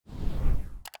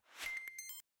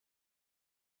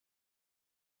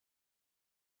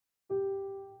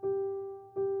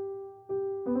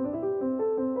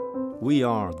We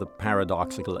are the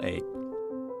paradoxical ape.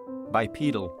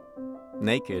 Bipedal,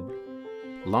 naked,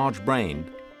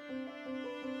 large-brained,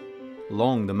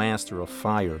 long the master of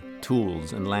fire,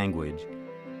 tools, and language,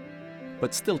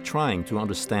 but still trying to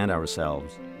understand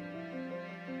ourselves.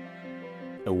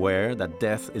 Aware that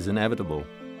death is inevitable,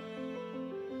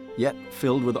 yet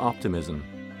filled with optimism.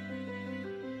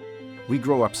 We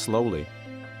grow up slowly.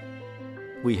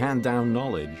 We hand down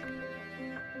knowledge.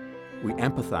 We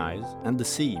empathize and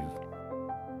deceive.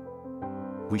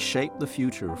 We shape the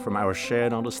future from our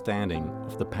shared understanding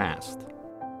of the past.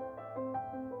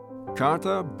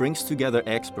 CARTA brings together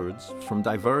experts from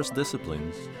diverse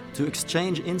disciplines to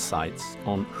exchange insights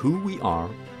on who we are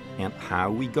and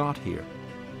how we got here.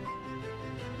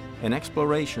 An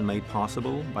exploration made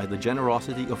possible by the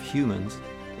generosity of humans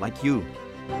like you.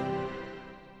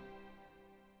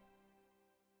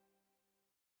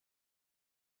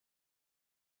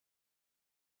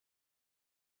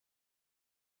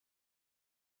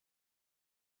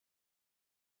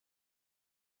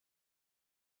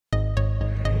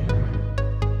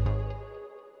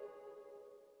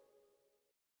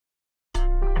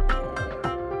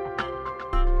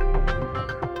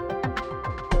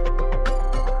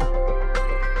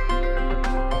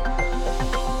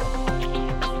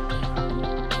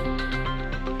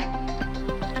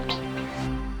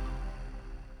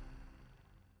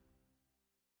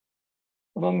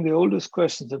 Among the oldest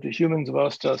questions that the humans have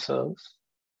asked ourselves,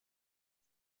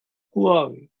 who are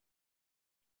we?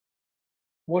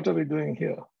 What are we doing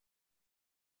here?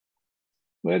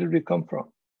 Where did we come from?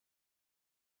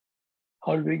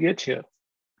 How did we get here?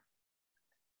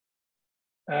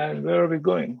 And where are we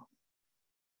going?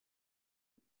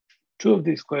 Two of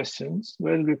these questions,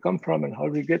 where did we come from and how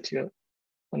did we get here,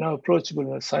 are now approachable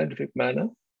in a scientific manner.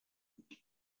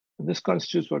 And this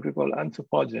constitutes what we call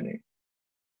anthropogeny,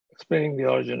 explaining the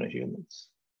origin of humans.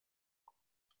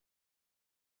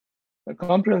 A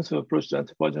comprehensive approach to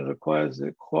anthropogeny requires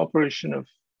the cooperation of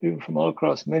people from all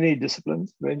across many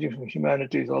disciplines, ranging from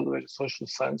humanities all the way to social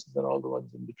sciences and all the ones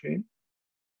in between.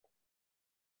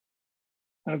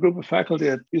 And a group of faculty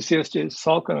at UCSJ,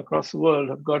 Salk, and across the world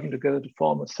have gotten together to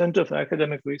form a Center for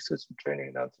Academic Research and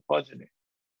Training in Anthropogeny,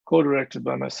 co-directed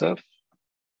by myself,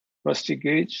 Rusty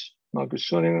Gage, Margaret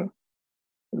Schoninger,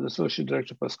 and the Associate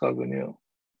Director, Pascal Guignot.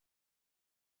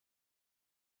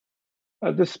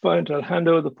 At this point, I'll hand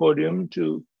over the podium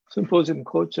to Symposium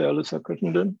co-chair Alyssa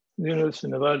Crittenden, the University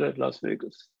of Nevada at Las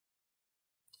Vegas.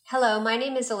 Hello, my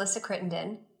name is Alyssa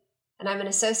Crittenden, and I'm an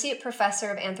Associate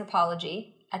Professor of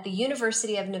Anthropology at the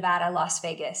University of Nevada, Las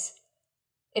Vegas.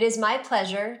 It is my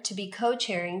pleasure to be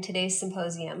co-chairing today's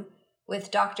symposium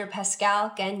with Dr.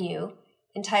 Pascal Guignot,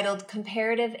 entitled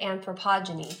Comparative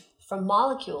Anthropogeny, From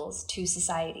Molecules to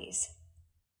Societies.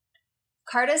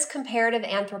 CARTA's Comparative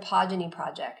Anthropogeny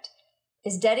project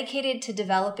is dedicated to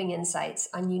developing insights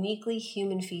on uniquely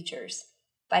human features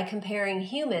by comparing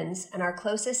humans and our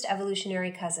closest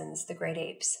evolutionary cousins, the great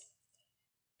apes.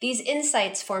 These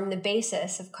insights form the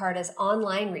basis of CARTA's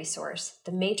online resource,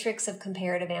 the Matrix of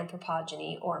Comparative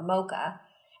Anthropogeny, or MOCA,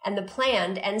 and the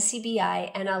planned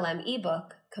NCBI NLM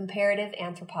ebook, Comparative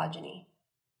Anthropogeny.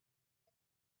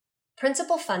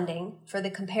 Principal funding for the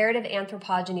Comparative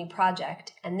Anthropogeny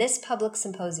project and this public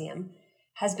symposium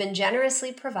has been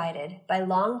generously provided by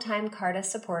longtime CARTA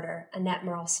supporter Annette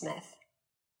Merle-Smith.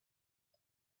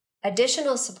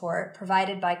 Additional support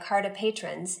provided by CARTA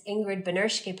patrons Ingrid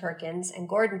Benerschke-Perkins and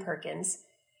Gordon Perkins,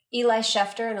 Eli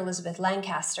Schefter and Elizabeth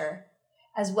Lancaster,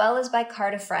 as well as by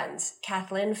CARTA friends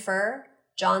Kathleen Furr,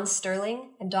 John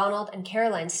Sterling, and Donald and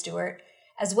Caroline Stewart,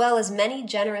 as well as many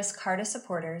generous CARTA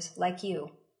supporters like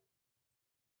you.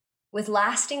 With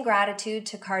lasting gratitude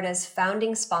to CARTA's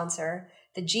founding sponsor,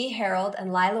 the G. Harold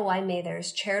and Lila Y.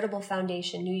 Mathers Charitable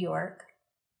Foundation, New York.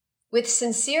 With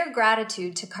sincere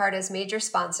gratitude to CARTA's major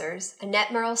sponsors,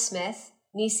 Annette Merle-Smith,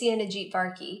 Nisi and Ajit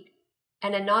Varki,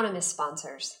 and anonymous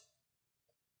sponsors.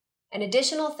 And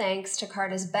additional thanks to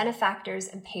CARTA's benefactors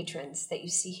and patrons that you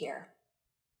see here.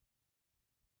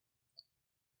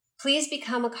 Please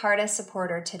become a CARTA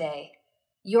supporter today.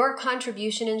 Your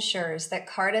contribution ensures that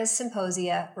CARTA's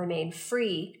symposia remain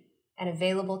free and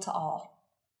available to all.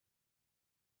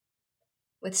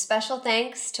 With special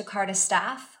thanks to CARTA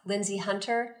staff, Lindsay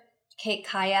Hunter, Kate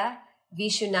Kaya,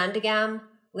 Vishu Nandagam,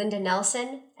 Linda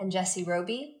Nelson, and Jesse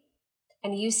Roby,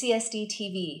 and UCSD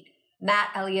TV, Matt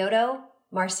Eliotto,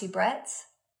 Marcy Bretz,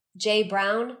 Jay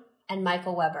Brown, and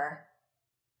Michael Weber.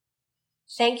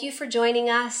 Thank you for joining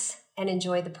us and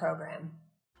enjoy the program.